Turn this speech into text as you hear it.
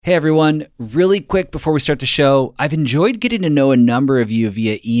Hey everyone, really quick before we start the show, I've enjoyed getting to know a number of you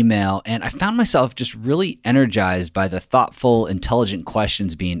via email, and I found myself just really energized by the thoughtful, intelligent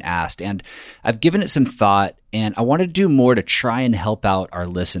questions being asked. And I've given it some thought, and I want to do more to try and help out our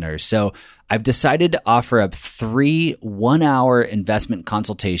listeners. So I've decided to offer up 3 one-hour investment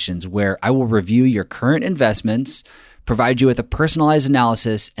consultations where I will review your current investments, provide you with a personalized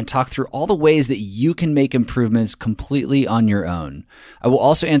analysis, and talk through all the ways that you can make improvements completely on your own. I will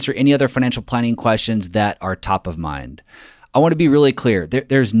also answer any other financial planning questions that are top of mind. I want to be really clear.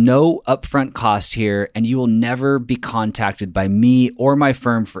 There's no upfront cost here, and you will never be contacted by me or my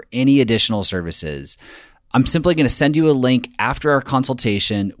firm for any additional services. I'm simply going to send you a link after our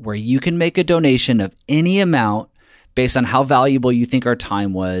consultation where you can make a donation of any amount based on how valuable you think our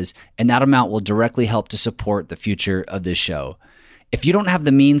time was, and that amount will directly help to support the future of this show. If you don't have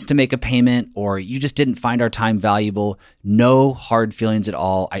the means to make a payment or you just didn't find our time valuable, no hard feelings at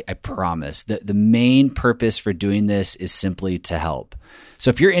all, I promise. The main purpose for doing this is simply to help. So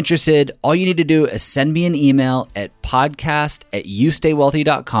if you're interested, all you need to do is send me an email at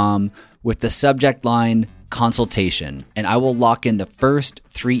podcast@youstaywealthy.com with the subject line consultation, and I will lock in the first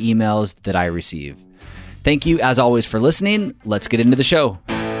 3 emails that I receive. Thank you, as always, for listening. Let's get into the show.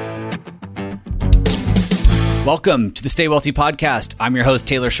 Welcome to the Stay Wealthy Podcast. I'm your host,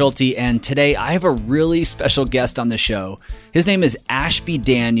 Taylor Schulte, and today I have a really special guest on the show. His name is Ashby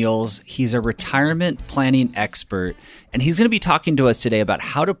Daniels. He's a retirement planning expert, and he's going to be talking to us today about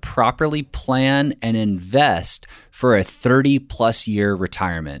how to properly plan and invest for a 30-plus year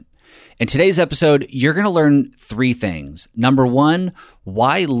retirement. In today's episode, you're going to learn 3 things. Number 1,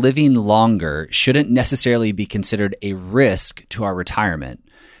 why living longer shouldn't necessarily be considered a risk to our retirement.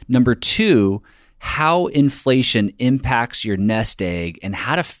 Number 2, how inflation impacts your nest egg and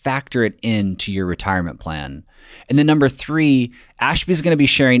how to factor it into your retirement plan. And then number 3, Ashby's going to be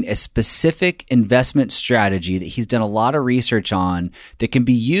sharing a specific investment strategy that he's done a lot of research on that can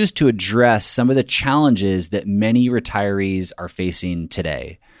be used to address some of the challenges that many retirees are facing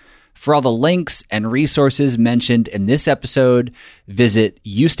today. For all the links and resources mentioned in this episode, visit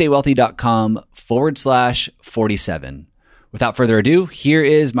youstaywealthy.com/47. Without further ado, here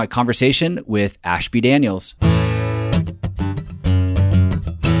is my conversation with Ashby Daniels.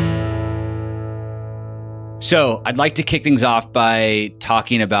 So I'd like to kick things off by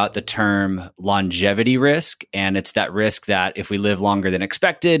talking about the term longevity risk. And it's that risk that if we live longer than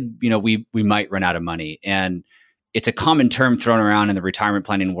expected, we might run out of money. And it's a common term thrown around in the retirement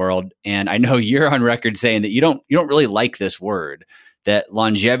planning world. And I know you're on record saying that you don't really like this word, that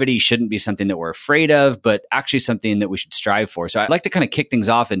longevity shouldn't be something that we're afraid of, but actually something that we should strive for. So I'd like to kind of kick things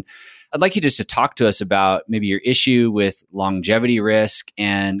off, and I'd like you just to talk to us about maybe your issue with longevity risk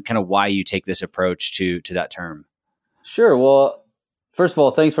and kind of why you take this approach to that term. Sure. Well, first of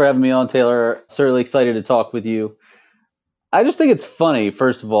all, thanks for having me on, Taylor. Certainly excited to talk with you. I just think it's funny,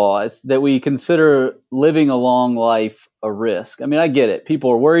 first of all, that we consider living a long life a risk. I mean, I get it. People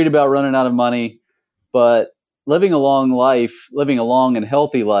are worried about running out of money, but living a long and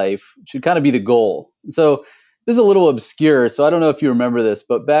healthy life should kind of be the goal. So this is a little obscure, so I don't know if you remember this,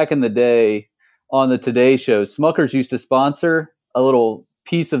 but back in the day on the Today Show, Smuckers used to sponsor a little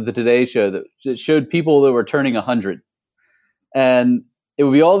piece of the Today Show that showed people that were turning 100. And it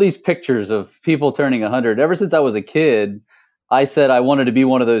would be all these pictures of people turning 100. Ever since I was a kid, I said I wanted to be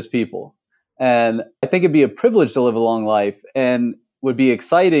one of those people. And I think it'd be a privilege to live a long life and would be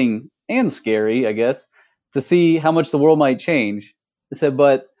exciting and scary, I guess, to see how much the world might change. I said,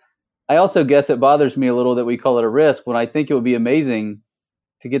 but I also guess it bothers me a little that we call it a risk when I think it would be amazing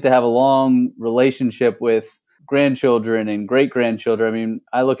to get to have a long relationship with grandchildren and great-grandchildren. I mean,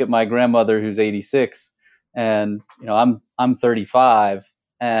 I look at my grandmother who's 86 and, I'm 35.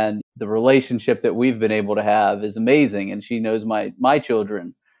 And the relationship that we've been able to have is amazing. And she knows my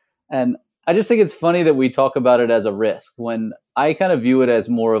children. And I just think it's funny that we talk about it as a risk when I kind of view it as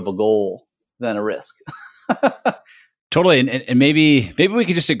more of a goal than a risk. Totally. And maybe we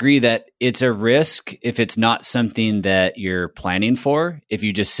could just agree that it's a risk if it's not something that you're planning for. If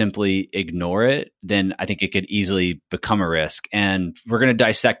you just simply ignore it, then I think it could easily become a risk. And we're going to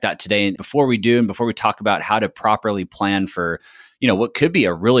dissect that today. And before we talk about how to properly plan for, what could be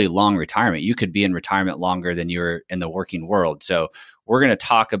a really long retirement. You could be in retirement longer than you're in the working world. So we're going to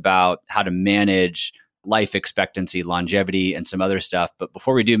talk about how to manage life expectancy, longevity, and some other stuff. But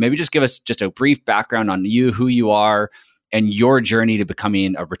before we do, maybe just give us just a brief background on you, who you are, and your journey to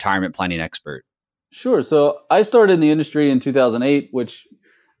becoming a retirement planning expert. Sure. So I started in the industry in 2008, which,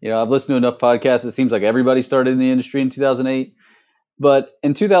 I've listened to enough podcasts. It seems like everybody started in the industry in 2008. But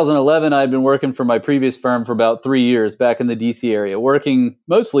in 2011, I had been working for my previous firm for about 3 years back in the DC area, working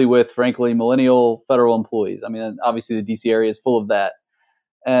mostly with, frankly, millennial federal employees. I mean, obviously the DC area is full of that.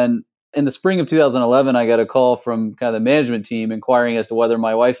 And in the spring of 2011, I got a call from kind of the management team inquiring as to whether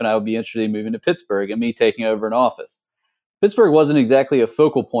my wife and I would be interested in moving to Pittsburgh and me taking over an office. Pittsburgh wasn't exactly a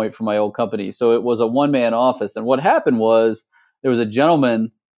focal point for my old company, so it was a one-man office. And what happened was there was a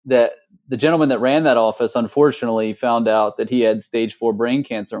gentleman that the gentleman that ran that office, unfortunately, found out that he had stage 4 brain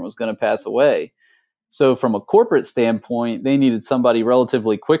cancer and was going to pass away. So from a corporate standpoint, they needed somebody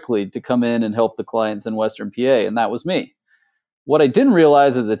relatively quickly to come in and help the clients in Western PA, and that was me. What I didn't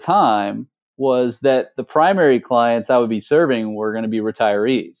realize at the time was that the primary clients I would be serving were going to be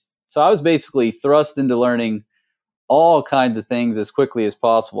retirees. So I was basically thrust into learning all kinds of things as quickly as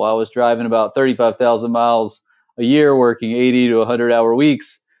possible. I was driving about 35,000 miles a year, working 80 to 100-hour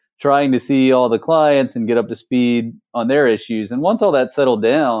weeks, trying to see all the clients and get up to speed on their issues. And once all that settled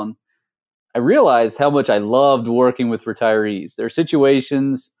down, I realized how much I loved working with retirees. Their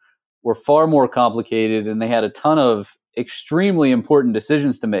situations were far more complicated, and they had a ton of extremely important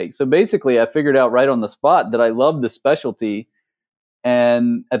decisions to make. So basically, I figured out right on the spot that I loved the specialty.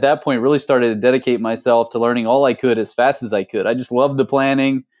 And at that point, really started to dedicate myself to learning all I could as fast as I could. I just loved the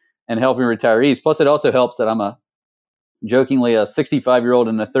planning and helping retirees. Plus, it also helps that I'm jokingly a 65-year-old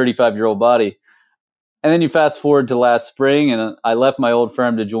in a 35-year-old body. And then you fast forward to last spring, and I left my old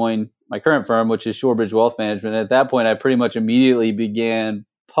firm to join my current firm, which is Shorebridge Wealth Management. And at that point, I pretty much immediately began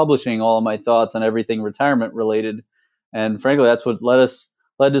publishing all of my thoughts on everything retirement related. And frankly, that's what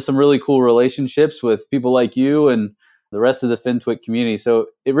led to some really cool relationships with people like you and the rest of the FinTwit community. So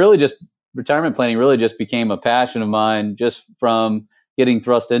retirement planning really just became a passion of mine just from getting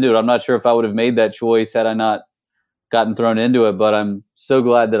thrust into it. I'm not sure if I would have made that choice had I not gotten thrown into it, but I'm so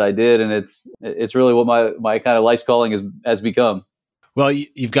glad that I did. And it's really what my kind of life's calling has become. Well,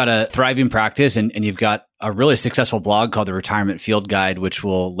 you've got a thriving practice and you've got a really successful blog called the Retirement Field Guide, which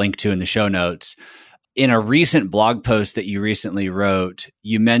we'll link to in the show notes. In a recent blog post that you recently wrote,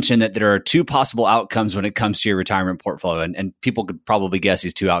 you mentioned that there are two possible outcomes when it comes to your retirement portfolio. And people could probably guess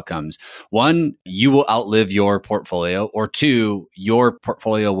these two outcomes. One, you will outlive your portfolio, or two, your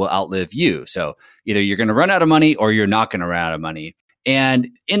portfolio will outlive you. So either you're going to run out of money or you're not going to run out of money. And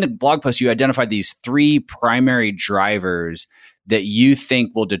in the blog post, you identified these three primary drivers that you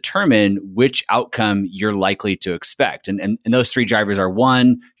think will determine which outcome you're likely to expect. And those three drivers are: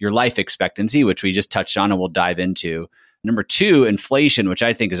 one, your life expectancy, which we just touched on and we'll dive into; number two, inflation, which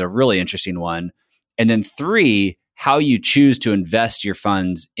I think is a really interesting one; and then three, how you choose to invest your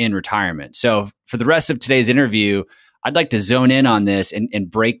funds in retirement. So for the rest of today's interview, I'd like to zone in on this and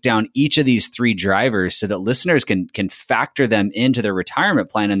break down each of these three drivers so that listeners can factor them into their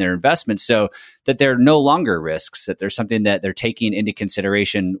retirement plan and their investments, so that they're no longer risks, that there's something that they're taking into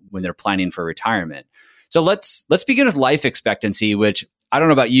consideration when they're planning for retirement. So let's begin with life expectancy, which I don't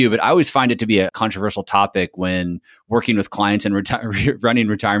know about you, but I always find it to be a controversial topic when working with clients and running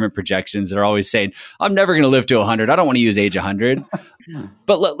retirement projections. They're always saying, I'm never going to live to 100. I don't want to use age 100.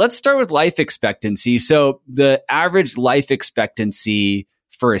 But let's start with life expectancy. So the average life expectancy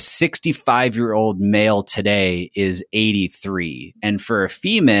for a 65-year-old male today is 83. And for a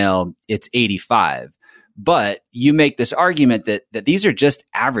female, it's 85. But you make this argument that these are just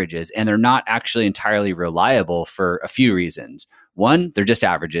averages and they're not actually entirely reliable for a few reasons. One, they're just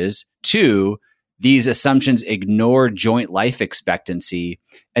averages. Two, these assumptions ignore joint life expectancy.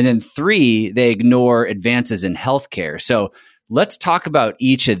 And then three, they ignore advances in healthcare. So let's talk about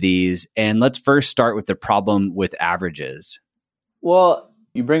each of these. And let's first start with the problem with averages. Well,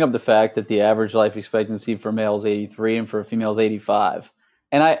 you bring up the fact that the average life expectancy for males is 83 and for females 85.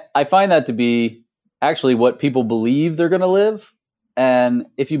 And I find that to be actually what people believe they're going to live. And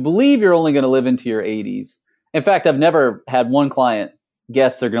if you believe you're only going to live into your 80s, in fact, I've never had one client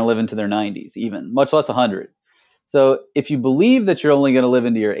guess they're going to live into their 90s, even, much less 100. So if you believe that you're only going to live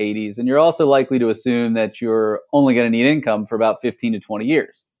into your 80s, and you're also likely to assume that you're only going to need income for about 15 to 20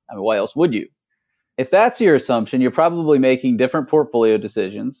 years. I mean, why else would you? If that's your assumption, you're probably making different portfolio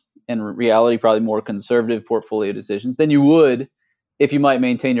decisions, in reality, probably more conservative portfolio decisions than you would if you might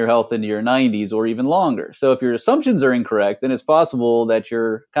maintain your health into your 90s or even longer. So if your assumptions are incorrect, then it's possible that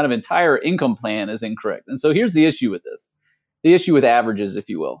your kind of entire income plan is incorrect. And so here's the issue with this, the issue with averages, if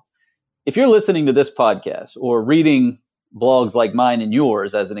you will. If you're listening to this podcast or reading blogs like mine and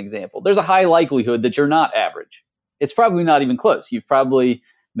yours, as an example, there's a high likelihood that you're not average. It's probably not even close. You've probably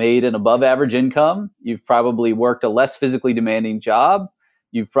made an above average income. You've probably worked a less physically demanding job.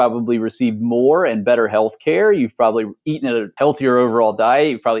 You've probably received more and better health care. You've probably eaten a healthier overall diet.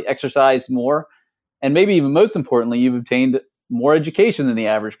 You've probably exercised more. And maybe even most importantly, you've obtained more education than the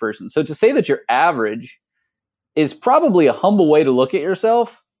average person. So to say that you're average is probably a humble way to look at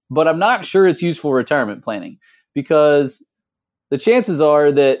yourself, but I'm not sure it's useful retirement planning, because the chances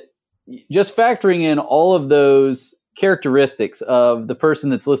are that just factoring in all of those characteristics of the person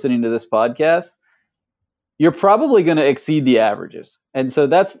that's listening to this podcast, you're probably going to exceed the averages. And so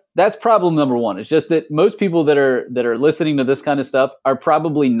that's problem number one. It's just that most people that are listening to this kind of stuff are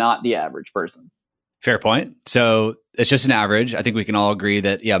probably not the average person. Fair point. So it's just an average. I think we can all agree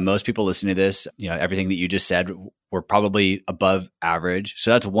that, yeah, most people listening to this, everything that you just said, were probably above average.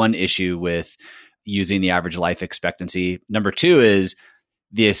 So that's one issue with using the average life expectancy. Number two is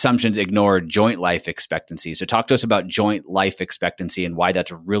the assumptions ignore joint life expectancy. So talk to us about joint life expectancy and why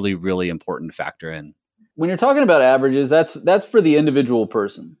that's a really, really important to factor in. When you're talking about averages, that's for the individual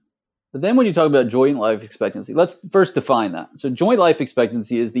person. But then when you talk about joint life expectancy, let's first define that. So joint life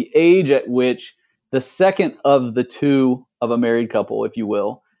expectancy is the age at which the second of the two of a married couple, if you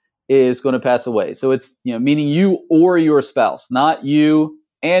will, is going to pass away. So it's, meaning you or your spouse, not you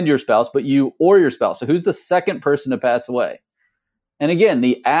and your spouse, but you or your spouse. So who's the second person to pass away? And again,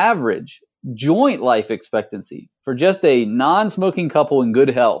 the average joint life expectancy for just a non-smoking couple in good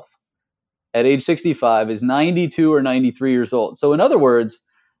health at age 65 is 92 or 93 years old. So in other words,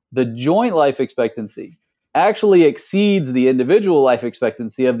 the joint life expectancy actually exceeds the individual life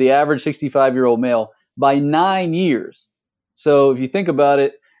expectancy of the average 65-year-old male by 9 years. So if you think about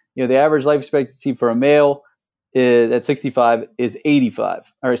it, the average life expectancy for a male at 65 is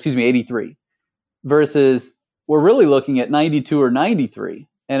 83, versus we're really looking at 92 or 93.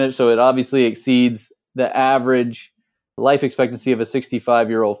 And so it obviously exceeds the average life expectancy of a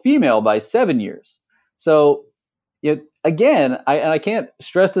 65-year-old female by 7 years. So again, I can't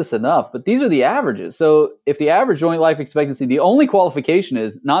stress this enough, but these are the averages. So if the average joint life expectancy, the only qualification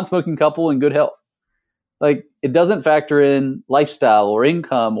is non-smoking couple in good health, like it doesn't factor in lifestyle or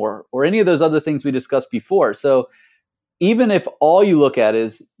income or any of those other things we discussed before. So even if all you look at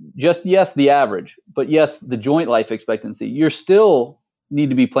is just, yes, the average, but yes, the joint life expectancy, you're still need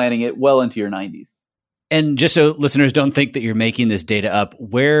to be planning it well into your 90s. And just so listeners don't think that you're making this data up,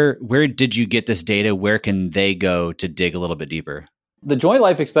 where did you get this data? Where can they go to dig a little bit deeper? The joint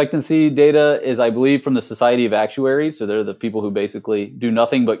life expectancy data is, I believe, from the Society of Actuaries. So they're the people who basically do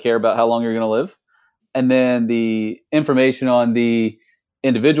nothing but care about how long you're going to live. And then the information on the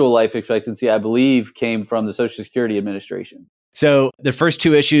individual life expectancy, I believe, came from the Social Security Administration. So the first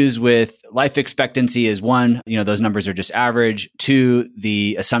two issues with life expectancy is one, those numbers are just average. Two,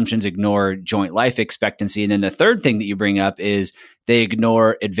 the assumptions ignore joint life expectancy. And then the third thing that you bring up is they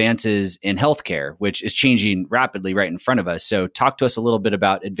ignore advances in healthcare, which is changing rapidly right in front of us. So talk to us a little bit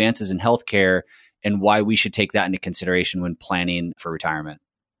about advances in healthcare and why we should take that into consideration when planning for retirement.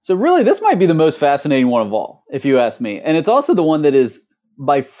 So really, this might be the most fascinating one of all, if you ask me. And it's also the one that is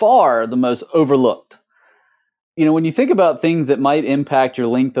by far the most overlooked. When you think about things that might impact your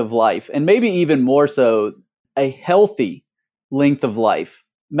length of life, and maybe even more so, a healthy length of life,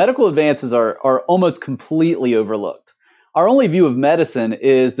 medical advances are almost completely overlooked. Our only view of medicine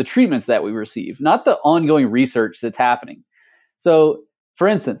is the treatments that we receive, not the ongoing research that's happening. So, for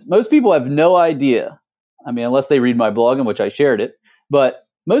instance, most people have no idea, unless they read my blog in which I shared it, but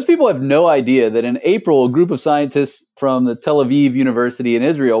most people have no idea that in April, a group of scientists from the Tel Aviv University in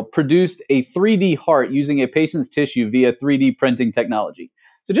Israel produced a 3D heart using a patient's tissue via 3D printing technology.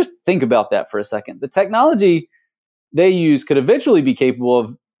 So just think about that for a second. The technology they use could eventually be capable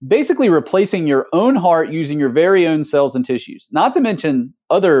of basically replacing your own heart using your very own cells and tissues, not to mention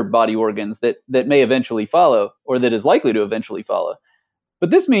other body organs that may eventually follow, or that is likely to eventually follow. But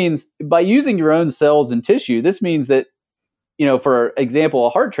this means by using your own cells and tissue, this means that, for example,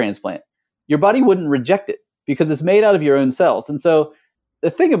 a heart transplant, your body wouldn't reject it because it's made out of your own cells. And so the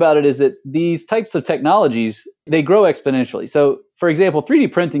thing about it is that these types of technologies, they grow exponentially. So, for example,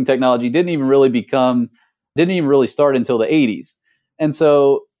 3D printing technology didn't even really start until the 80s. And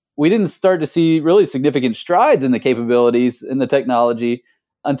so we didn't start to see really significant strides in the capabilities in the technology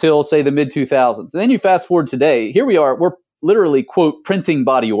until, say, the mid 2000s. And then you fast forward today, here we are, we're literally, quote, printing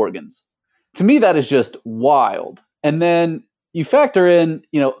body organs. To me, that is just wild. And then you factor in,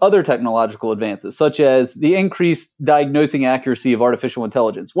 other technological advances, such as the increased diagnosing accuracy of artificial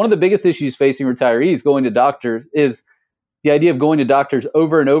intelligence. One of the biggest issues facing retirees going to doctors is the idea of going to doctors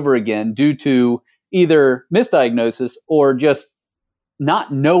over and over again due to either misdiagnosis or just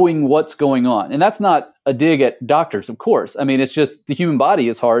not knowing what's going on. And that's not a dig at doctors, of course. It's just the human body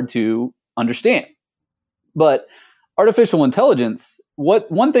is hard to understand. But artificial intelligence,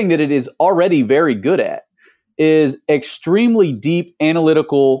 one thing that it is already very good at is extremely deep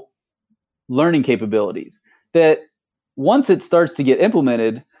analytical learning capabilities that once it starts to get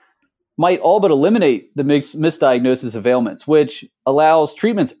implemented, might all but eliminate the misdiagnosis of ailments, which allows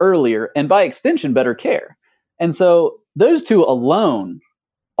treatments earlier and by extension, better care. And so those two alone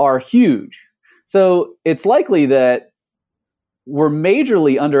are huge. So it's likely that we're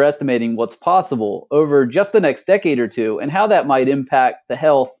majorly underestimating what's possible over just the next decade or two and how that might impact the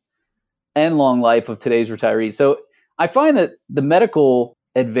health and long life of today's retirees. So I find that the medical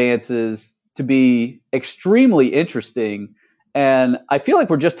advances to be extremely interesting, and I feel like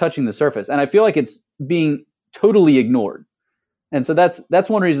we're just touching the surface, and I feel like it's being totally ignored. And so that's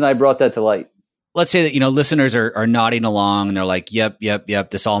one reason I brought that to light. Let's say that, listeners are nodding along and they're like, yep,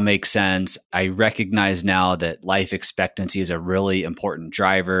 this all makes sense. I recognize now that life expectancy is a really important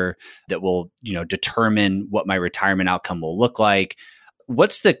driver that will, determine what my retirement outcome will look like.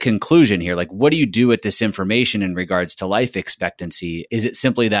 What's the conclusion here? Like, what do you do with this information in regards to life expectancy? Is it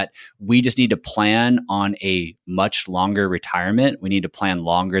simply that we just need to plan on a much longer retirement? We need to plan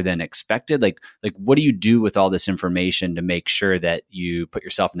longer than expected? Like what do you do with all this information to make sure that you put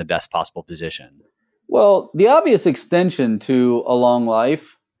yourself in the best possible position? Well, the obvious extension to a long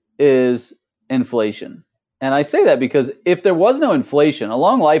life is inflation. And I say that because if there was no inflation, a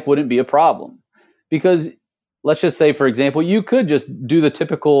long life wouldn't be a problem. Because let's just say, for example, you could just do the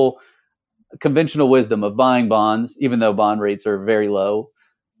typical conventional wisdom of buying bonds, even though bond rates are very low.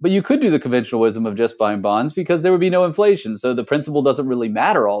 But you could do the conventional wisdom of just buying bonds because there would be no inflation. So the principle doesn't really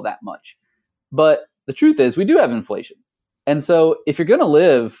matter all that much. But the truth is we do have inflation. And so if you're going to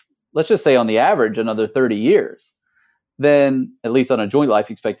live, let's just say on the average, another 30 years, then at least on a joint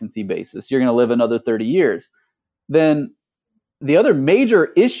life expectancy basis, you're going to live another 30 years. Then the other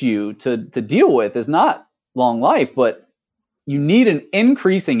major issue to deal with is not long life, but you need an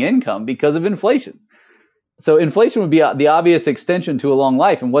increasing income because of inflation. So inflation would be the obvious extension to a long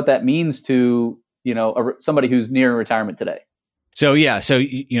life, and what that means to somebody who's near retirement today. So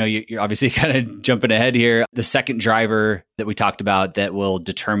you're obviously kind of jumping ahead here. The second driver that we talked about that will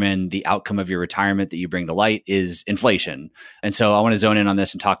determine the outcome of your retirement that you bring to light is inflation. And so I want to zone in on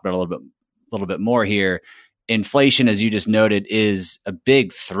this and talk about it a little bit more here. Inflation, as you just noted, is a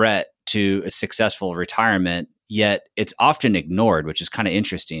big threat to a successful retirement, yet it's often ignored, which is kind of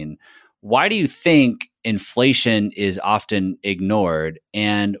interesting. Why do you think inflation is often ignored,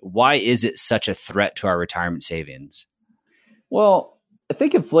 and why is it such a threat to our retirement savings? Well, I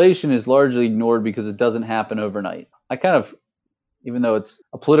think inflation is largely ignored because it doesn't happen overnight. I kind of, even though it's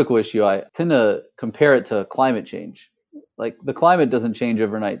a political issue, I tend to compare it to climate change. Like the climate doesn't change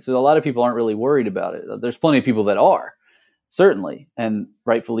overnight. So a lot of people aren't really worried about it. There's plenty of people that are, certainly, and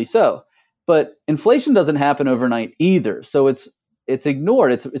rightfully so. But inflation doesn't happen overnight either. So it's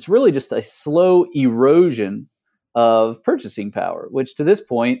ignored. It's really just a slow erosion of purchasing power, which to this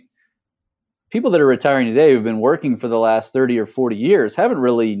point, people that are retiring today who've been working for the last 30 or 40 years haven't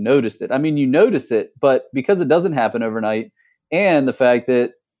really noticed it. I mean, you notice it, but because it doesn't happen overnight, and the fact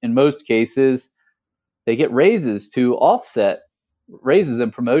that in most cases, they get raises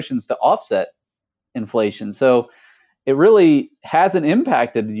and promotions to offset inflation. So it really hasn't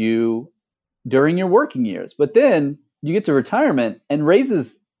impacted you during your working years. But then you get to retirement and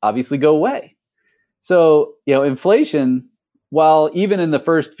raises obviously go away. So, inflation, while even in the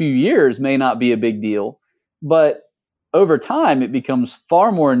first few years may not be a big deal, but over time it becomes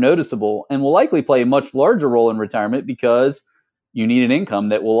far more noticeable and will likely play a much larger role in retirement because you need an income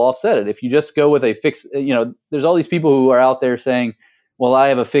that will offset it. If you just go with a fixed, there's all these people who are out there saying, well,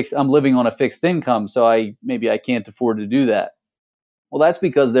 I'm living on a fixed income, so I can't afford to do that. Well, that's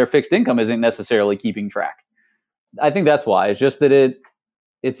because their fixed income isn't necessarily keeping track. I think that's why. It's just that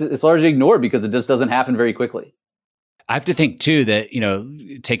it's largely ignored because it just doesn't happen very quickly. I have to think too that,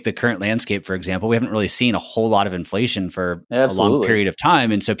 take the current landscape, for example, we haven't really seen a whole lot of inflation for a long period of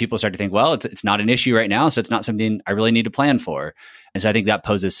time. And so people start to think, well, it's not an issue right now. So it's not something I really need to plan for. And so I think that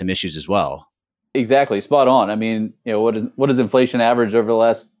poses some issues as well. Exactly. Spot on. I mean, what is inflation average over the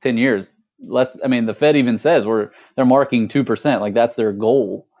last 10 years? The Fed even says they're marking 2%. Like that's their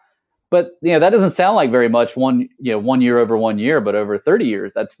goal. But that doesn't sound like very much one year over 1 year, but over 30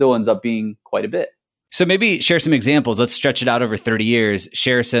 years, that still ends up being quite a bit. So maybe share some examples. Let's stretch it out over 30 years.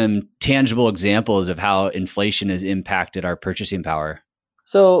 Share some tangible examples of how inflation has impacted our purchasing power.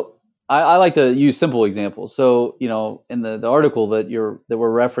 So I like to use simple examples. So, in the article that we're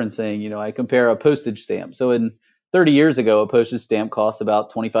referencing, I compare a postage stamp. So in 30 years ago, a postage stamp cost about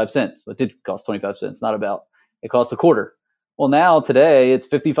 25 cents. It did cost 25 cents, it cost a quarter. Well, now today it's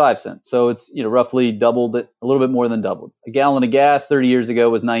 55 cents. So it's, roughly doubled it, a little bit more than doubled. A gallon of gas 30 years ago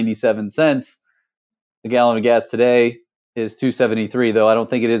was 97 cents. A gallon of gas today, is 273, though I don't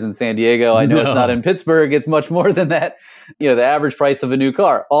think it is in San Diego. I know it's not No. in Pittsburgh. It's much more than that. The average price of a new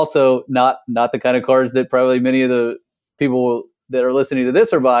car. Also, not the kind of cars that probably many of the people that are listening to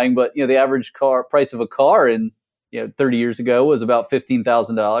this are buying, but the average car price of a car in 30 years ago was about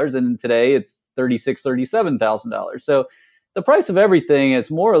 $15,000, and today it's $37,000. So the price of everything is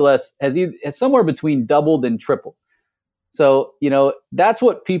more or less has somewhere between doubled and tripled. So that's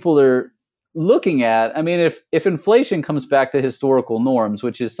what people are looking at. I mean, if inflation comes back to historical norms,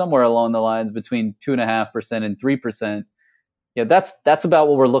 which is somewhere along the lines between 2.5% and 3%, that's about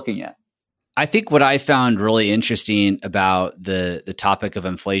what we're looking at. I think what I found really interesting about the topic of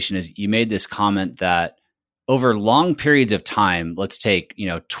inflation is you made this comment that over long periods of time, let's take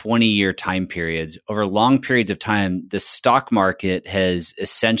 20-year time periods, over long periods of time, the stock market has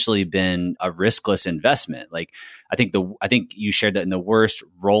essentially been a riskless investment. Like I think you shared that in the worst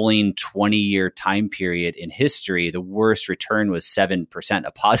rolling 20-year time period in history, the worst return was 7%,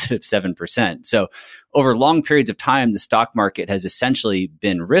 a positive 7%. So over long periods of time, the stock market has essentially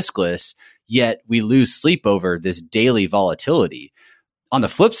been riskless, yet we lose sleep over this daily volatility. On the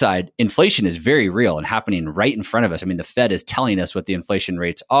flip side, inflation is very real and happening right in front of us. I mean, the Fed is telling us what the inflation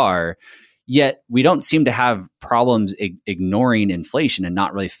rates are, yet we don't seem to have problems ignoring inflation and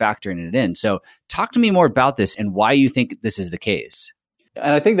not really factoring it in. So talk to me more about this and why you think this is the case.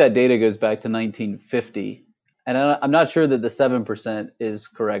 And I think that data goes back to 1950. And I'm not sure that the 7% is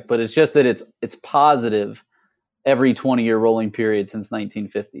correct, but it's just that it's positive every 20-year rolling period since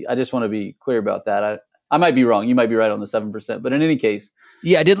 1950. I just want to be clear about that. I might be wrong. You might be right on the 7%. But in any case.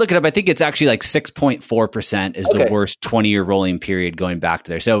 Yeah, I did look it up. I think it's actually like 6.4% is the worst 20-year rolling period going back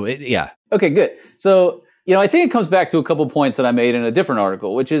to there. So, yeah. Okay, good. So, I think it comes back to a couple points that I made in a different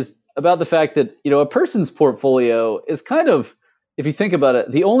article, which is about the fact that, a person's portfolio is kind of, if you think about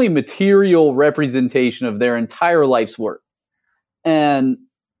it, the only material representation of their entire life's work. And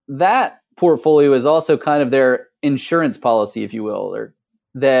that portfolio is also kind of their insurance policy, if you will, or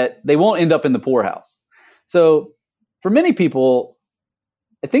that they won't end up in the poorhouse. So for many people,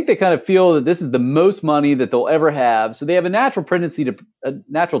 I think they kind of feel that this is the most money that they'll ever have. So they have a natural tendency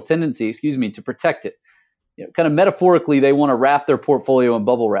to protect it. Kind of metaphorically, they want to wrap their portfolio in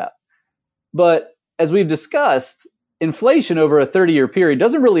bubble wrap. But as we've discussed, inflation over a 30-year period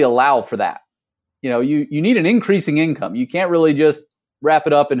doesn't really allow for that. You need an increasing income. You can't really just wrap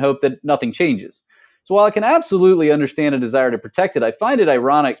it up and hope that nothing changes. So while I can absolutely understand a desire to protect it, I find it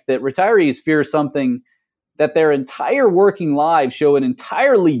ironic that retirees fear something that their entire working lives show an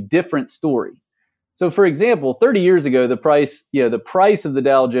entirely different story. So for example, 30 years ago, the price of the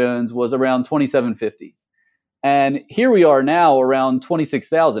Dow Jones was around 2750. And here we are now around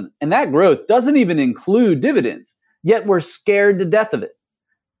 26,000. And that growth doesn't even include dividends, yet we're scared to death of it.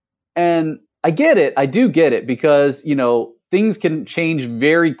 And I get it. I do get it because, things can change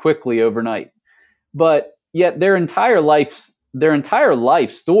very quickly overnight. But yet their entire life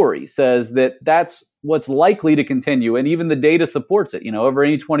story says that that's what's likely to continue. And even the data supports it. Over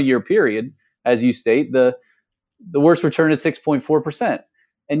any 20-year period, as you state, the worst return is 6.4%.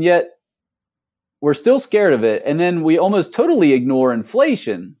 And yet we're still scared of it. And then we almost totally ignore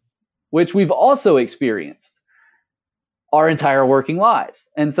inflation, which we've also experienced our entire working lives.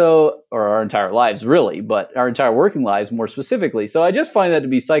 And so, or our entire lives really, but our entire working lives more specifically. So I just find that to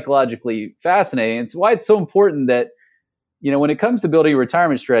be psychologically fascinating. It's why it's so important that, when it comes to building a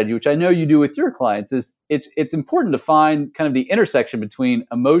retirement strategy, which I know you do with your clients, is it's important to find kind of the intersection between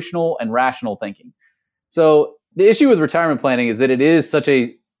emotional and rational thinking. So the issue with retirement planning is that it is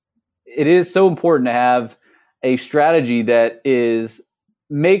so important to have a strategy that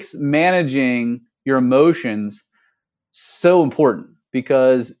makes managing your emotions so important,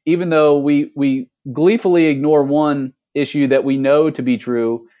 because even though we gleefully ignore one issue that we know to be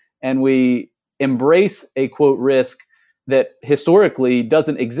true and we embrace a quote risk that historically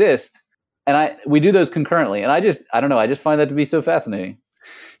doesn't exist, and we do those concurrently. And I don't know, I just find that to be so fascinating.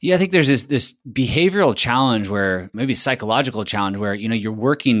 Yeah, I think there's this behavioral challenge maybe psychological challenge where, you're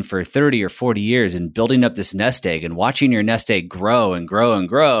working for 30 or 40 years and building up this nest egg and watching your nest egg grow and grow and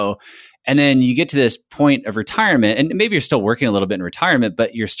grow. And then you get to this point of retirement, and maybe you're still working a little bit in retirement,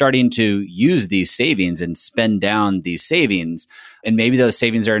 but you're starting to use these savings and spend down these savings. And maybe those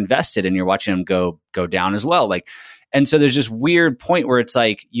savings are invested and you're watching them go down as well. And so there's this weird point where it's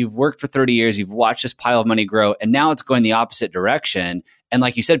like you've worked for 30 years, you've watched this pile of money grow, and now it's going the opposite direction. And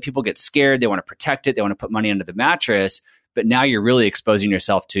like you said, people get scared. They want to protect it. They want to put money under the mattress. But now you're really exposing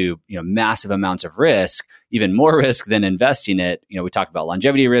yourself to massive amounts of risk, even more risk than investing it. We talked about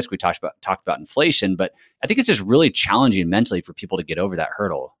longevity risk. We talked about inflation. But I think it's just really challenging mentally for people to get over that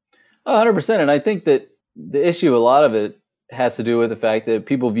hurdle. 100%. And I think that the issue, a lot of it has to do with the fact that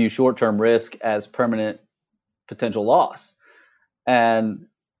people view short-term risk as permanent potential loss. And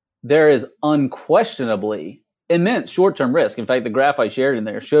there is unquestionably immense short-term risk. In fact, the graph I shared in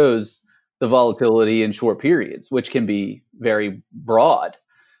there shows the volatility in short periods, which can be very broad.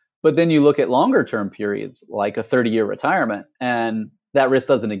 But then you look at longer-term periods, like a 30-year retirement, and that risk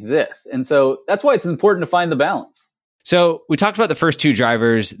doesn't exist. And so that's why it's important to find the balance. So we talked about the first two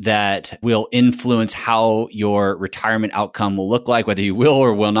drivers that will influence how your retirement outcome will look like, whether you will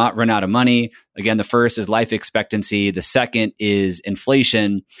or will not run out of money. Again, the first is life expectancy. The second is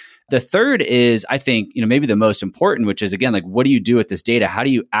inflation. The third is, I think, maybe the most important, which is, again, like, what do you do with this data? How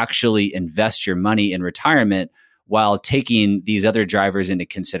do you actually invest your money in retirement while taking these other drivers into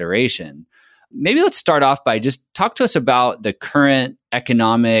consideration? Maybe let's start off by just talk to us about the current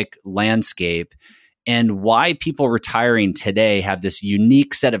economic landscape and why people retiring today have this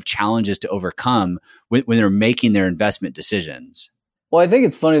unique set of challenges to overcome when they're making their investment decisions. Well, I think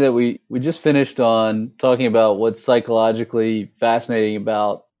it's funny that we just finished on talking about what's psychologically fascinating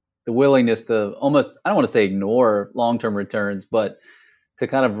about the willingness to almost, I don't want to say ignore long-term returns, but to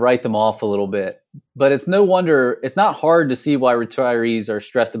kind of write them off a little bit. But it's no wonder, it's not hard to see why retirees are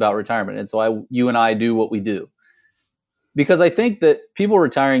stressed about retirement. It's why you and I do what we do. Because I think that people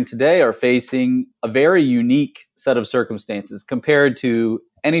retiring today are facing a very unique set of circumstances compared to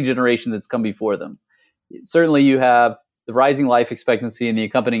any generation that's come before them. Certainly you have the rising life expectancy and the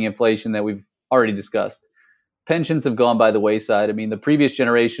accompanying inflation that we've already discussed. Pensions have gone by the wayside. I mean, the previous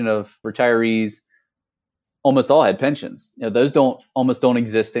generation of retirees almost all had pensions. Those almost don't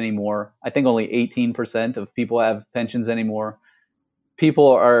exist anymore. I think only 18% of people have pensions anymore. People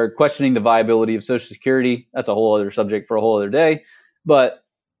are questioning the viability of Social Security. That's a whole other subject for a whole other day. But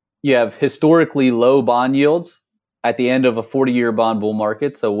you have historically low bond yields at the end of a 40-year bond bull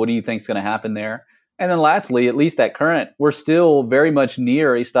market. So what do you think is going to happen there? And then lastly, at least at current, we're still very much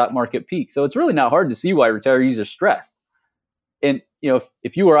near a stock market peak. So it's really not hard to see why retirees are stressed. And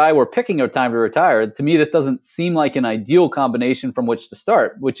if you or I were picking a time to retire, to me, this doesn't seem like an ideal combination from which to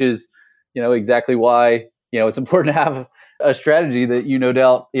start, which is, exactly why, it's important to have a strategy that you no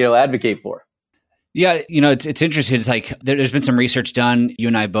doubt, advocate for. Yeah, it's interesting. It's like there's been some research done. You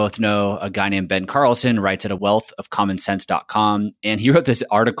and I both know a guy named Ben Carlson, writes at a wealthofcommonsense.com. And he wrote this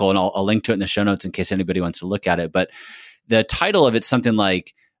article, and I'll link to it in the show notes in case anybody wants to look at it. But the title of it's something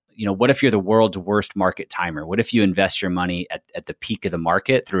like, what if you're the world's worst market timer? What if you invest your money at the peak of the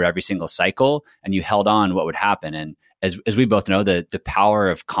market through every single cycle and you held on, what would happen? And as we both know, the power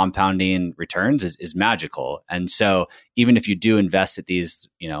of compounding returns is magical. And so even if you do invest at these,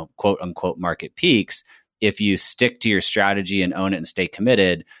 quote unquote market peaks, if you stick to your strategy and own it and stay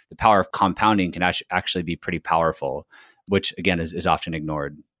committed, the power of compounding can actually be pretty powerful, which again is often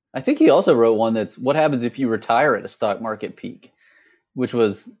ignored. I think he also wrote one that's what happens if you retire at a stock market peak, which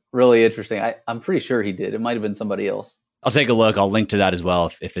was really interesting. I'm pretty sure he did. It might have been somebody else. I'll take a look. I'll link to that as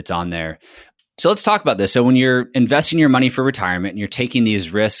well if it's on there. So let's talk about this. So when you're investing your money for retirement and you're taking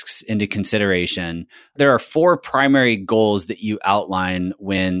these risks into consideration, there are four primary goals that you outline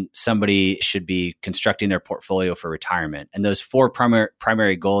when somebody should be constructing their portfolio for retirement. And those four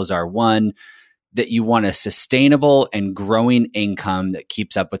primary goals are: one, that you want a sustainable and growing income that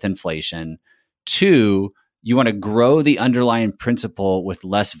keeps up with inflation; two, you want to grow the underlying principal with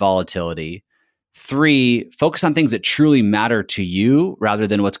less volatility; three, focus on things that truly matter to you rather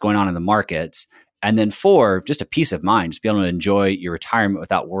than what's going on in the markets; and then four, just a peace of mind, just be able to enjoy your retirement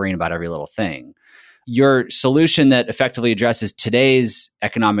without worrying about every little thing. Your solution that effectively addresses today's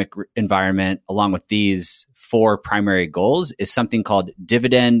economic environment, along with these four primary goals, is something called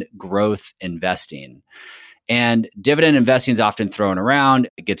dividend growth investing. And dividend investing is often thrown around.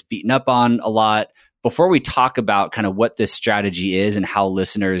 It gets beaten up on a lot. Before we talk about kind of what this strategy is and how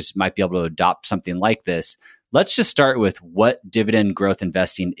listeners might be able to adopt something like this, let's just start with what dividend growth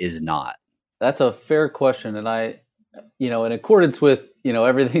investing is not. That's a fair question. And I, in accordance with,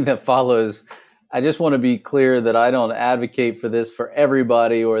 everything that follows, I just want to be clear that I don't advocate for this for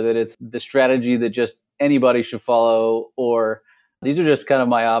everybody, or that it's the strategy that just anybody should follow, or these are just kind of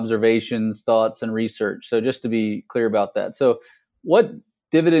my observations, thoughts, and research. So just to be clear about that. So what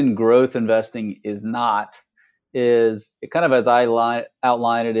dividend growth investing is not is, it kind of as I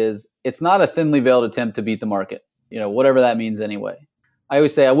outline it, is it's not a thinly veiled attempt to beat the market, whatever that means anyway. I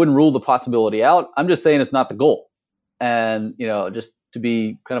always say I wouldn't rule the possibility out. I'm just saying it's not the goal. And, just to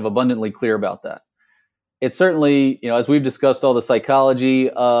be kind of abundantly clear about that. It's certainly, as we've discussed all the psychology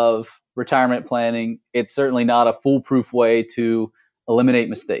of retirement planning, it's certainly not a foolproof way to eliminate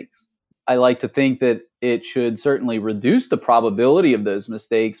mistakes. I like to think that it should certainly reduce the probability of those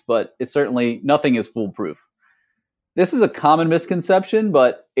mistakes, but it's certainly, nothing is foolproof. This is a common misconception,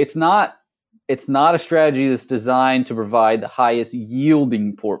 but it's not a strategy that's designed to provide the highest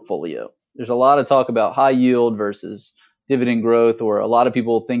yielding portfolio. There's a lot of talk about high yield versus dividend growth, or a lot of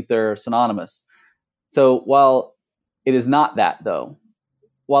people think they're synonymous. So while it is not that, though,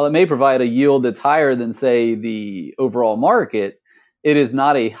 while it may provide a yield that's higher than, say, the overall market, it is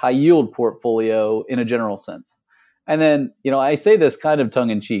not a high yield portfolio in a general sense. And then, I say this kind of tongue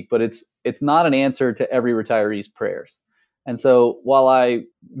in cheek, but it's not an answer to every retiree's prayers. And so while I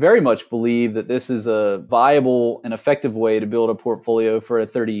very much believe that this is a viable and effective way to build a portfolio for a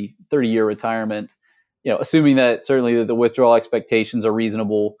 30-year retirement, assuming that certainly that the withdrawal expectations are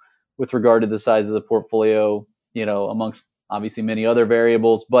reasonable with regard to the size of the portfolio, amongst obviously many other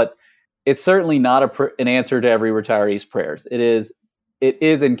variables, but it's certainly not an answer to every retiree's prayers. It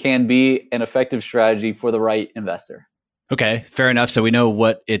is and can be an effective strategy for the right investor. Okay, fair enough. So we know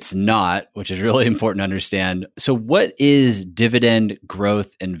what it's not, which is really important to understand. So what is dividend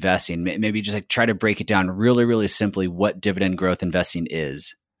growth investing? Maybe just try to break it down really, really simply what dividend growth investing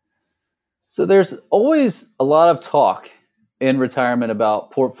is. So there's always a lot of talk in retirement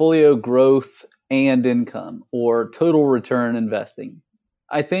about portfolio growth and income, or total return investing.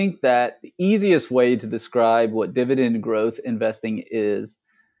 I think that the easiest way to describe what dividend growth investing is,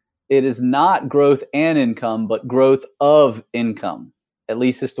 it is not growth and income, but growth of income, at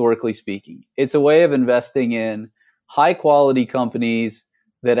least historically speaking. It's a way of investing in high quality companies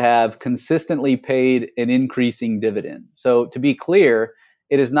that have consistently paid an increasing dividend. So to be clear,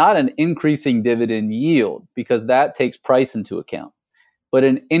 it is not an increasing dividend yield, because that takes price into account, but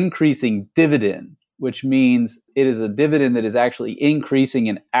an increasing dividend, which means it is a dividend that is actually increasing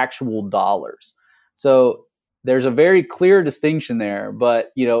in actual dollars. So there's a very clear distinction there,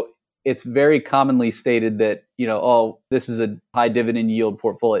 but it's very commonly stated that, this is a high dividend yield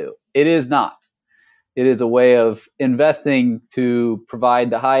portfolio. It is not. It is a way of investing to provide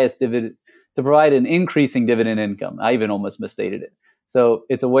the highest dividend, to provide an increasing dividend income. I even almost misstated it. So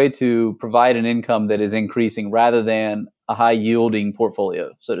it's a way to provide an income that is increasing rather than a high yielding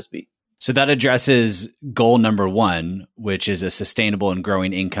portfolio, so to speak. So that addresses goal number one, which is a sustainable and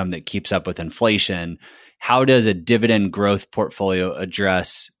growing income that keeps up with inflation. How does a dividend growth portfolio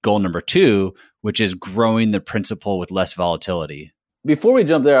address goal number two, which is growing the principal with less volatility? Before we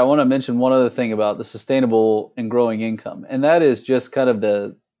jump there, I want to mention one other thing about the sustainable and growing income, and that is just kind of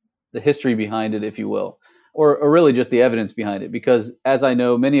the history behind it, if you will, or really just the evidence behind it. Because as I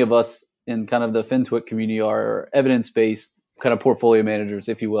know, many of us in kind of the FinTwit community are evidence-based kind of portfolio managers,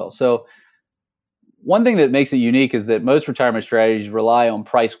 if you will. So one thing that makes it unique is that most retirement strategies rely on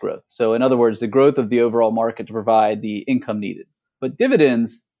price growth. So in other words, the growth of the overall market to provide the income needed. But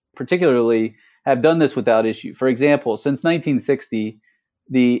dividends, particularly, have done this without issue. For example, since 1960,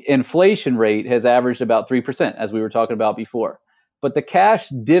 the inflation rate has averaged about 3%, as we were talking about before. But the cash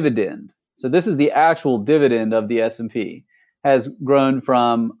dividend, so this is the actual dividend of the S&P, has grown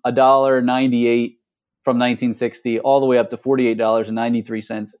from $1.98 from 1960 all the way up to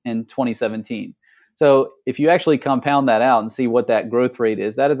 $48.93 in 2017. So if you actually compound that out and see what that growth rate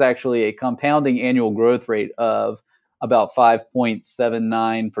is, that is actually a compounding annual growth rate of about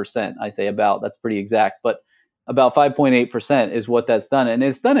 5.79%. I say about, that's pretty exact, but about 5.8% is what that's done. And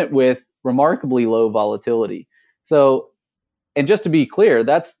it's done it with remarkably low volatility. So, and just to be clear,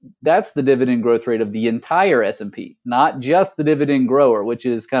 that's the dividend growth rate of the entire S&P, not just the dividend grower, which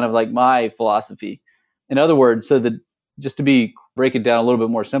is kind of like my philosophy. In other words, just to break it down a little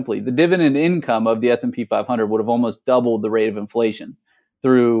bit more simply, the dividend income of the S&P 500 would have almost doubled the rate of inflation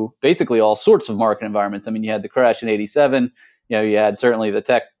through basically all sorts of market environments. I mean, you had the crash in '87, you had certainly the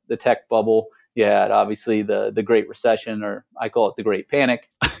tech bubble, you had obviously the Great Recession, or I call it the Great Panic.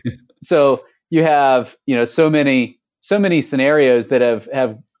 So you have so many scenarios that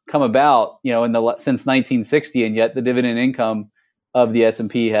have come about since 1960, and yet the dividend income of the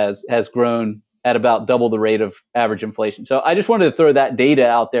S&P has grown at about double the rate of average inflation. So I just wanted to throw that data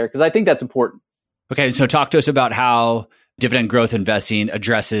out there because I think that's important. Okay, so talk to us about how dividend growth investing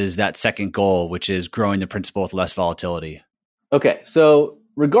addresses that second goal, which is growing the principal with less volatility. Okay, so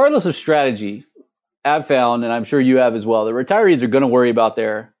regardless of strategy, I've found, and I'm sure you have as well, that retirees are going to worry about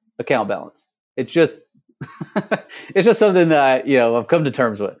their account balance. It's just it's just something that I've come to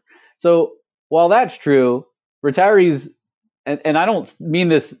terms with. So while that's true, retirees, and I don't mean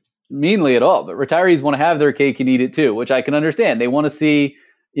this meanly at all, but retirees want to have their cake and eat it too, which I can understand. They want to see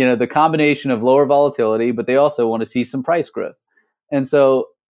the combination of lower volatility, but they also want to see some price growth. And so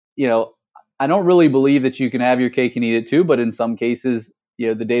I don't really believe that you can have your cake and eat it too, but in some cases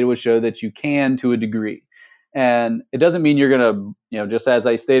the data would show that you can to a degree. And it doesn't mean you're going to, just as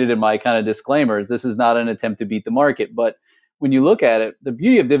I stated in my kind of disclaimers, this is not an attempt to beat the market. But when you look at it, the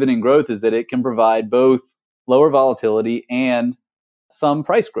beauty of dividend growth is that it can provide both lower volatility and some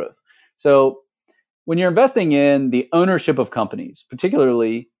price growth. So when you're investing in the ownership of companies,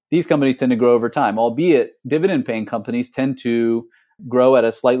 particularly these companies tend to grow over time, albeit dividend paying companies tend to grow at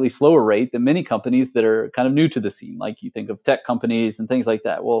a slightly slower rate than many companies that are kind of new to the scene. Like you think of tech companies and things like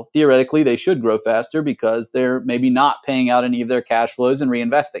that. Well, theoretically, they should grow faster because they're maybe not paying out any of their cash flows and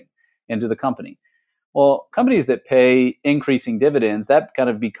reinvesting into the company. Well, companies that pay increasing dividends, that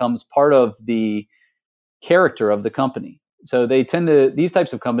kind of becomes part of the character of the company. So these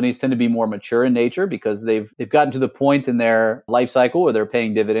types of companies tend to be more mature in nature because they've gotten to the point in their life cycle where they're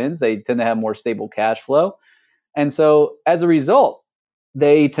paying dividends. They tend to have more stable cash flow. And so as a result,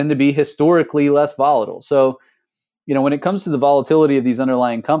 they tend to be historically less volatile. So, when it comes to the volatility of these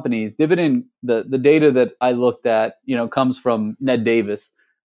underlying companies, the data that I looked at, comes from Ned Davis.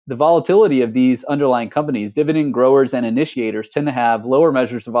 The volatility of these underlying companies, dividend growers and initiators, tend to have lower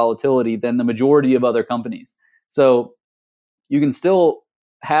measures of volatility than the majority of other companies. So you can still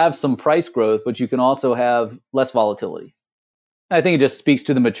have some price growth, but you can also have less volatility. I think it just speaks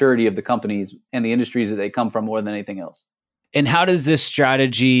to the maturity of the companies and the industries that they come from more than anything else. And how does this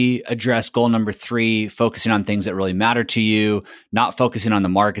strategy address goal number 3, focusing on things that really matter to you, not focusing on the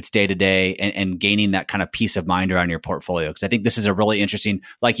markets day to day, and gaining that kind of peace of mind around your portfolio? Because I think this is a really interesting,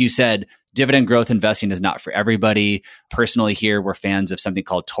 like you said, dividend growth investing is not for everybody. Personally, here, we're fans of something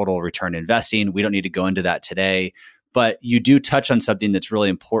called total return investing. We don't need to go into that today, but you do touch on something that's really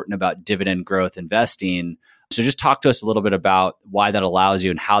important about dividend growth investing. So just talk to us a little bit about why that allows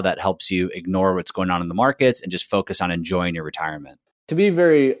you and how that helps you ignore what's going on in the markets and just focus on enjoying your retirement. To be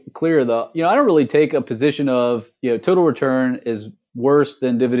very clear, though, I don't really take a position of, total return is worse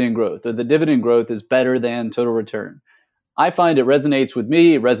than dividend growth, or the dividend growth is better than total return. I find it resonates with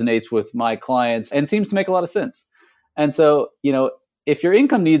me, it resonates with my clients, and seems to make a lot of sense. And so, if your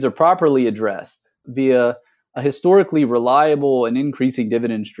income needs are properly addressed via a historically reliable and increasing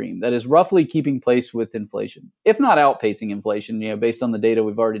dividend stream that is roughly keeping pace with inflation, if not outpacing inflation, based on the data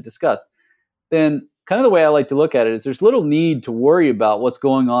we've already discussed, then kind of the way I like to look at it is there's little need to worry about what's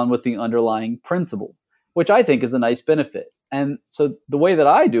going on with the underlying principal, which I think is a nice benefit. And so the way that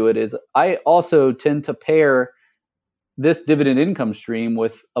I do it is I also tend to pair this dividend income stream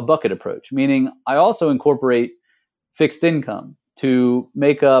with a bucket approach, meaning I also incorporate fixed income to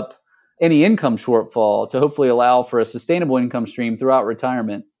make up any income shortfall to hopefully allow for a sustainable income stream throughout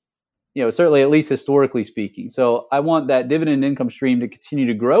retirement, certainly at least historically speaking. So I want that dividend income stream to continue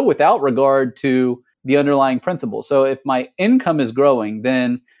to grow without regard to the underlying principle. So if my income is growing,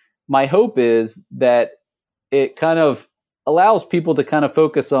 then my hope is that it kind of allows people to kind of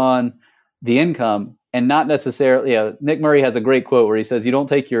focus on the income and not necessarily, Nick Murray has a great quote where he says, you don't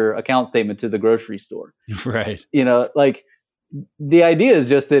take your account statement to the grocery store. Right. The idea is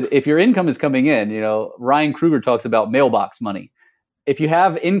just that if your income is coming in, Ryan Kruger talks about mailbox money. If you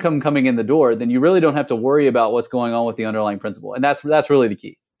have income coming in the door, then you really don't have to worry about what's going on with the underlying principal. And that's really the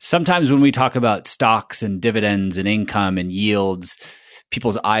key. Sometimes when we talk about stocks and dividends and income and yields,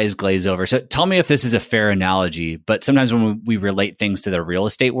 people's eyes glaze over. So tell me if this is a fair analogy, but sometimes when we relate things to the real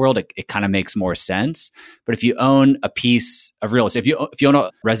estate world, it kind of makes more sense. But if you own a piece of real estate, if you own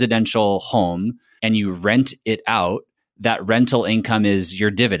a residential home and you rent it out, that rental income is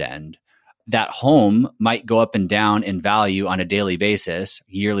your dividend. That home might go up and down in value on a daily basis,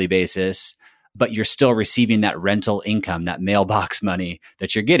 yearly basis, but you're still receiving that rental income, that mailbox money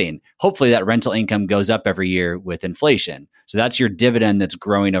that you're getting. Hopefully that rental income goes up every year with inflation. So that's your dividend that's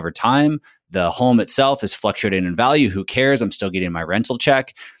growing over time. The home itself is fluctuating in value. Who cares? I'm still getting my rental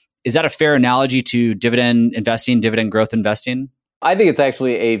check. Is that a fair analogy to dividend investing, dividend growth investing? I think it's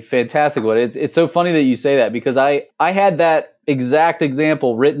actually a fantastic one. It's so funny that you say that because I had that exact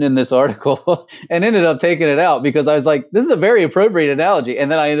example written in this article and ended up taking it out because I was like, this is a very appropriate analogy.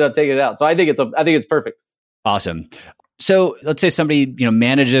 And then I ended up taking it out. So I think it's perfect. Awesome. So let's say somebody,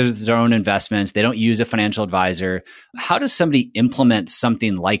 manages their own investments. They don't use a financial advisor. How does somebody implement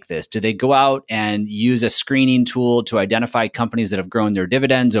something like this? Do they go out and use a screening tool to identify companies that have grown their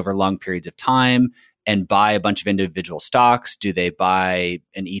dividends over long periods of time and buy a bunch of individual stocks? Do they buy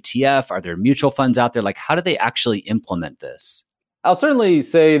an ETF? Are there mutual funds out there? Like, how do they actually implement this? I'll certainly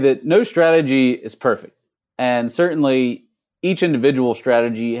say that no strategy is perfect. And certainly each individual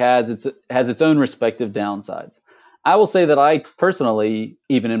strategy has its own respective downsides. I will say that I personally,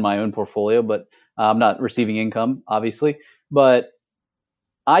 even in my own portfolio, but I'm not receiving income, obviously, but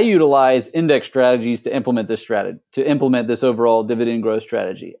I utilize index strategies to implement this overall dividend growth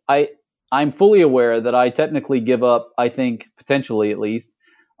strategy. I'm fully aware that I technically give up, I think, potentially at least,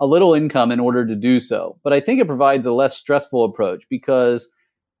 a little income in order to do so. But I think it provides a less stressful approach because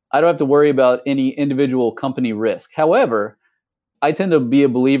I don't have to worry about any individual company risk. However, I tend to be a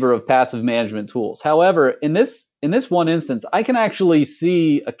believer of passive management tools. However, in this one instance, I can actually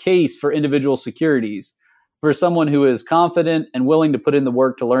see a case for individual securities for someone who is confident and willing to put in the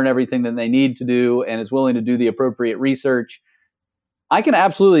work to learn everything that they need to do and is willing to do the appropriate research. I can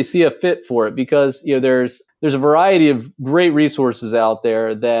absolutely see a fit for it because there's a variety of great resources out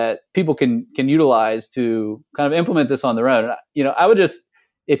there that people can utilize to kind of implement this on their own. I would just,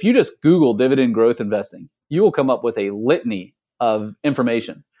 if you just Google dividend growth investing, you will come up with a litany of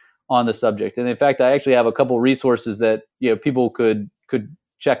information on the subject. And in fact, I actually have a couple resources that people could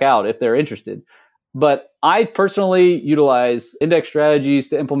check out if they're interested. But I personally utilize index strategies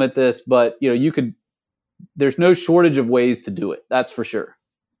to implement this, but there's no shortage of ways to do it. That's for sure.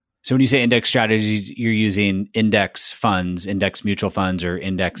 So when you say index strategies, you're using index funds, index mutual funds, or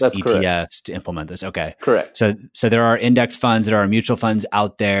index That's ETFs correct. to implement this. Okay. Correct. So there are index funds, there are mutual funds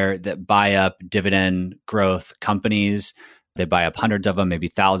out there that buy up dividend growth companies. They buy up hundreds of them, maybe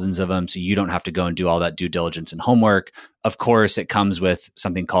thousands of them. So you don't have to go and do all that due diligence and homework. Of course, it comes with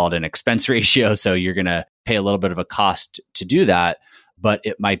something called an expense ratio. So you're going to pay a little bit of a cost to do that, but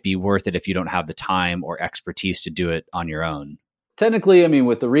it might be worth it if you don't have the time or expertise to do it on your own. Technically, I mean,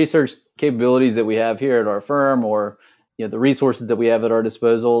 with the research capabilities that we have here at our firm, or the resources that we have at our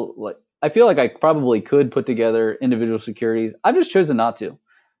disposal, I feel like I probably could put together individual securities. I've just chosen not to.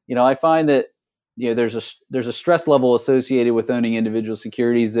 I find that there's a stress level associated with owning individual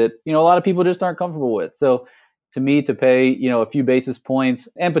securities that a lot of people just aren't comfortable with. So to me, to pay a few basis points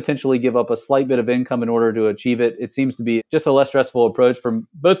and potentially give up a slight bit of income in order to achieve it, it seems to be just a less stressful approach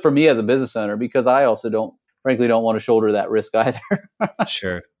both for me as a business owner, because I also frankly don't want to shoulder that risk either.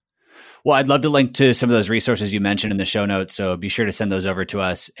 Sure. Well, I'd love to link to some of those resources you mentioned in the show notes. So be sure to send those over to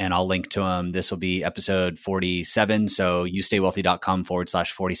us and I'll link to them. This will be episode 47. So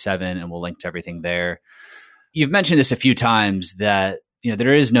youstaywealthy.com/47, and we'll link to everything there. You've mentioned this a few times that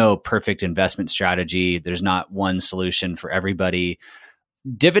there is no perfect investment strategy. There's not one solution for everybody.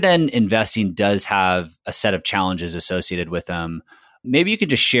 Dividend investing does have a set of challenges associated with them. Maybe you could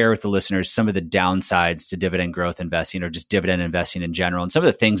just share with the listeners some of the downsides to dividend growth investing, or just dividend investing in general, and some of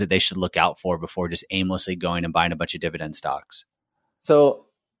the things that they should look out for before just aimlessly going and buying a bunch of dividend stocks. So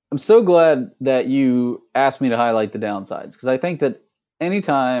I'm so glad that you asked me to highlight the downsides, because I think that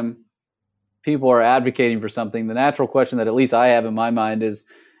anytime people are advocating for something, the natural question that at least I have in my mind is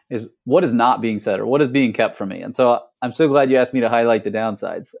what is not being said, or what is being kept from me? And so I'm so glad you asked me to highlight the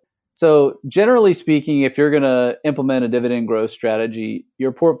downsides. So generally speaking, if you're going to implement a dividend growth strategy,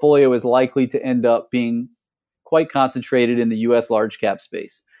 your portfolio is likely to end up being quite concentrated in the U.S. large cap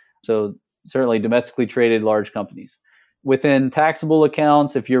space. So certainly domestically traded large companies. Within taxable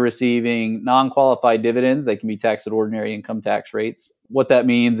accounts, if you're receiving non-qualified dividends, they can be taxed at ordinary income tax rates. What that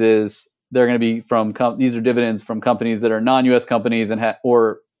means is they're going to be these are dividends from companies that are non-U.S. companies and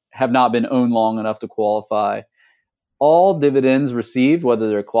or have not been owned long enough to qualify. All dividends received, whether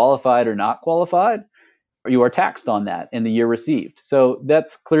they're qualified or not qualified, you are taxed on that in the year received. So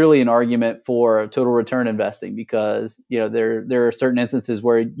that's clearly an argument for total return investing, because there are certain instances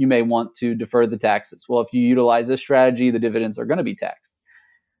where you may want to defer the taxes. Well, if you utilize this strategy, the dividends are going to be taxed.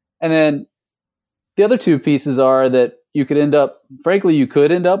 And then the other two pieces are that you could end up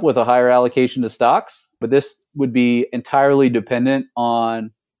with a higher allocation to stocks, but this would be entirely dependent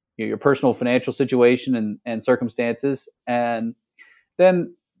on your personal financial situation and circumstances. And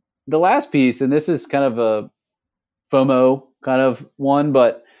then the last piece, and this is kind of a FOMO kind of one,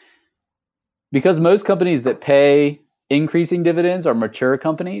 but because most companies that pay increasing dividends are mature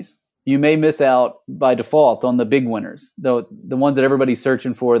companies, you may miss out by default on the big winners, the ones that everybody's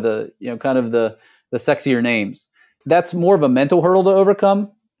searching for, the sexier names. That's more of a mental hurdle to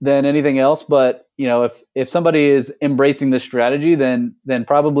overcome than anything else. But if somebody is embracing this strategy, then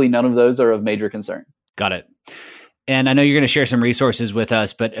probably none of those are of major concern. Got it. And I know you're going to share some resources with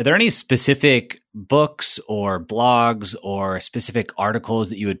us, but are there any specific books or blogs or specific articles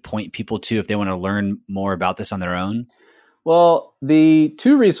that you would point people to if they want to learn more about this on their own? Well, the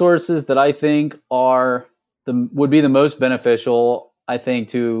two resources that I think would be the most beneficial, I think,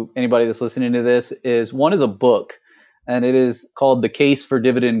 to anybody that's listening to this one is a book, and it is called The Case for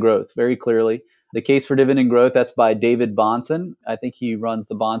Dividend Growth, very clearly. The Case for Dividend Growth, that's by David Bahnsen. I think he runs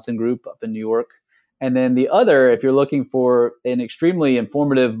the Bahnsen Group up in New York. And then the other, if you're looking for an extremely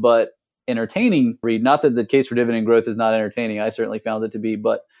informative but entertaining read, not that The Case for Dividend Growth is not entertaining, I certainly found it to be,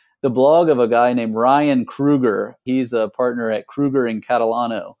 but the blog of a guy named Ryan Kruger. He's a partner at Kruger and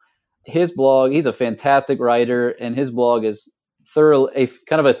Catalano. his blog, he's a fantastic writer, and his blog is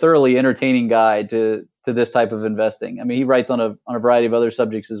kind of a thoroughly entertaining guide to this type of investing. I mean, he writes on a variety of other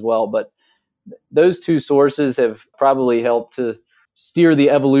subjects as well, but those two sources have probably helped to steer the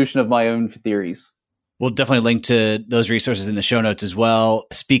evolution of my own theories. We'll definitely link to those resources in the show notes as well.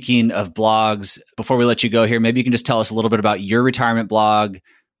 Speaking of blogs, before we let you go here, maybe you can just tell us a little bit about your retirement blog,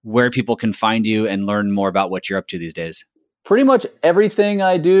 where people can find you and learn more about what you're up to these days. Pretty much everything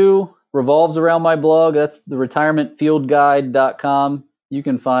I do revolves around my blog. That's the retirementfieldguide.com. You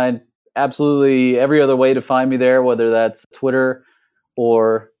can find absolutely every other way to find me there, whether that's Twitter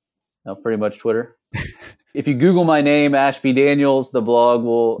or pretty much Twitter. If you Google my name, Ashby Daniels, the blog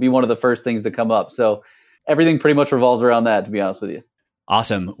will be one of the first things to come up. So everything pretty much revolves around that, to be honest with you.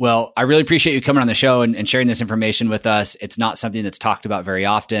 Awesome. Well, I really appreciate you coming on the show and sharing this information with us. It's not something that's talked about very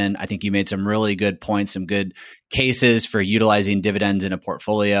often. I think you made some really good points, some good cases for utilizing dividends in a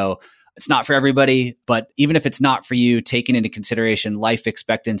portfolio. It's not for everybody, but even if it's not for you, taking into consideration life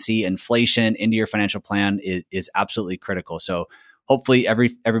expectancy, inflation into your financial plan is absolutely critical. So hopefully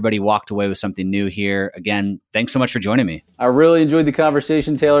everybody walked away with something new here. Again, thanks so much for joining me. I really enjoyed the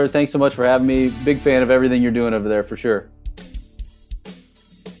conversation, Taylor. Thanks so much for having me. Big fan of everything you're doing over there for sure.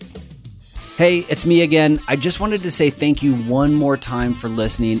 Hey, it's me again. I just wanted to say thank you one more time for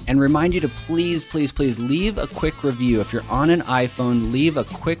listening and remind you to please leave a quick review. If you're on an iPhone, leave a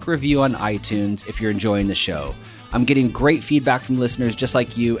quick review on iTunes if you're enjoying the show. I'm getting great feedback from listeners just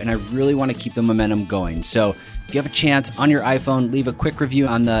like you, and I really want to keep the momentum going. So if you have a chance on your iPhone, leave a quick review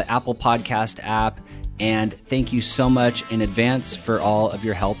on the Apple Podcast app. And thank you so much in advance for all of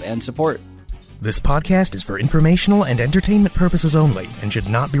your help and support. This podcast is for informational and entertainment purposes only and should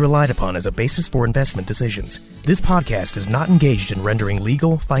not be relied upon as a basis for investment decisions. This podcast is not engaged in rendering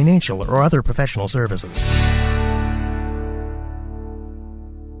legal, financial, or other professional services.